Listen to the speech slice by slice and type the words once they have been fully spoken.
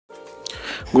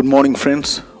Good morning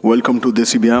friends, welcome to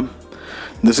desibyayam.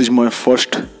 This is my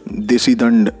first Desi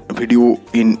Dand video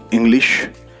in English.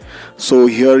 So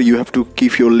here you have to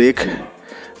keep your leg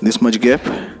this much gap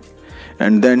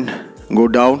and then go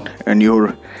down, and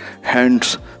your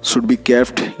hands should be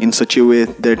kept in such a way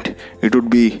that it would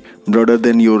be broader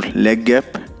than your leg gap.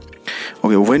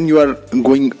 Okay, when you are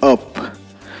going up,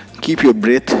 keep your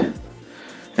breath,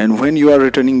 and when you are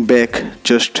returning back,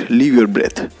 just leave your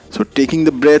breath. So taking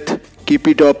the breath, keep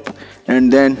it up,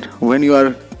 and then when you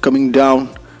are coming down,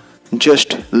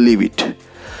 just leave it.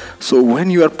 So when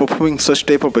you are performing such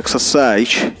type of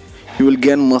exercise, you will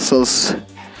gain muscles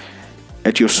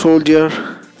at your shoulder,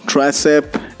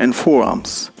 tricep and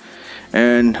forearms,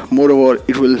 and moreover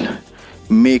it will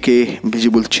make a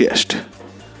visible chest.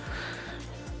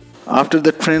 After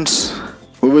that friends,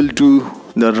 we will do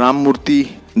the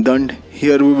Murthy Dand.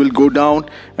 Here we will go down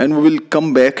and we will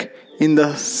come back in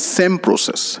the same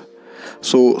process.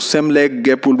 So same leg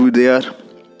gap will be there.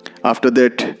 After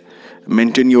that,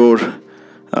 maintain your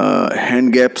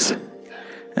hand gaps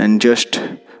and just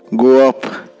go up,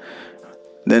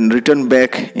 then return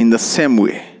back in the same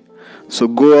way. So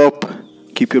go up,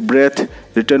 keep your breath,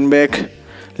 return back,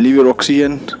 leave your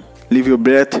oxygen, leave your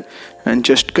breath, and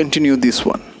just continue this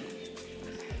one.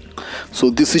 So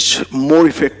this is more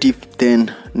effective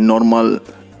than normal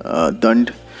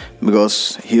dand,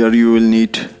 because here you will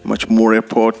need much more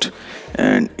effort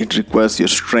and it requires your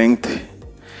strength,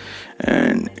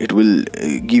 and it will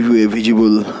give you a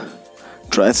visible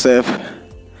tricep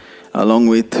along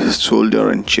with shoulder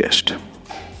and chest.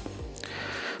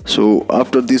 So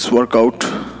after this workout,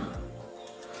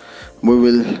 we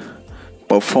will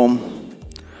perform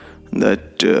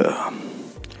that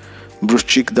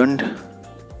Bruschik Dand,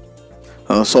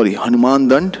 Hanuman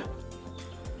Dand.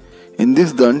 In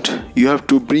this Dand, you have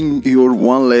to bring your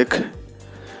one leg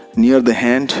near the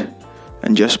hand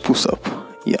and just push up,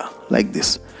 yeah, like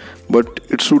this. But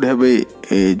it should have a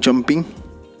jumping.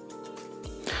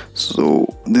 So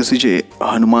this is a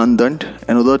Hanuman Dand.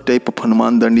 Another type of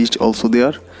Hanuman Dand is also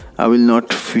there. I will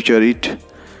not feature it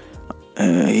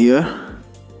here.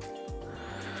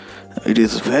 It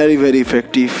is very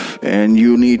effective, and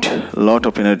you need a lot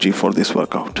of energy for this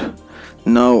workout.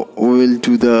 Now we will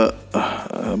do the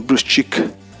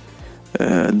Bruschik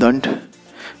Dand.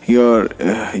 Here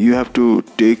you have to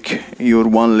take your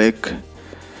one leg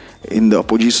in the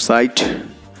opposite side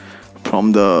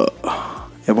from the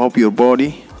above your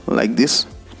body, like this.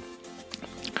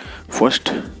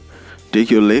 First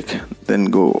take your leg, then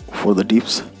go for the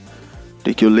dips.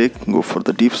 Take your leg, go for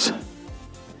the dips.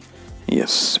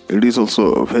 Yes, it is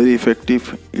also very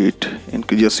effective. It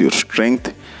increases your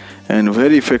strength, and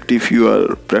very effective if you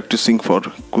are practicing for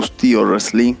Kusti or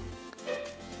wrestling.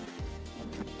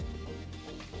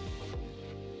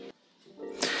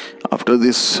 After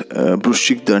this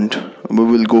Bruschik Dand, we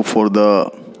will go for the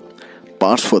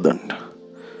Parshwa Dand,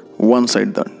 one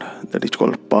side Dand, that is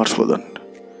called Parshwa Dand.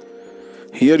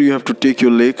 Here you have to take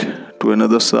your leg to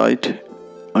another side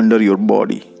under your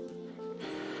body,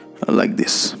 like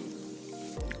this.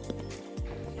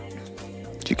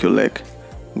 Take your leg,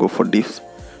 go for dips.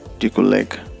 Take your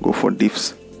leg, go for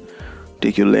dips.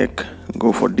 Take your leg,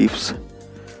 go for dips.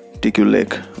 Take your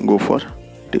leg, go for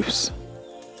dips.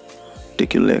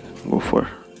 Take your leg, go for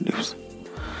dips.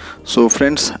 So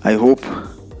friends, I hope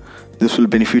this will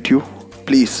benefit you.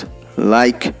 Please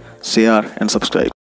like, share and subscribe.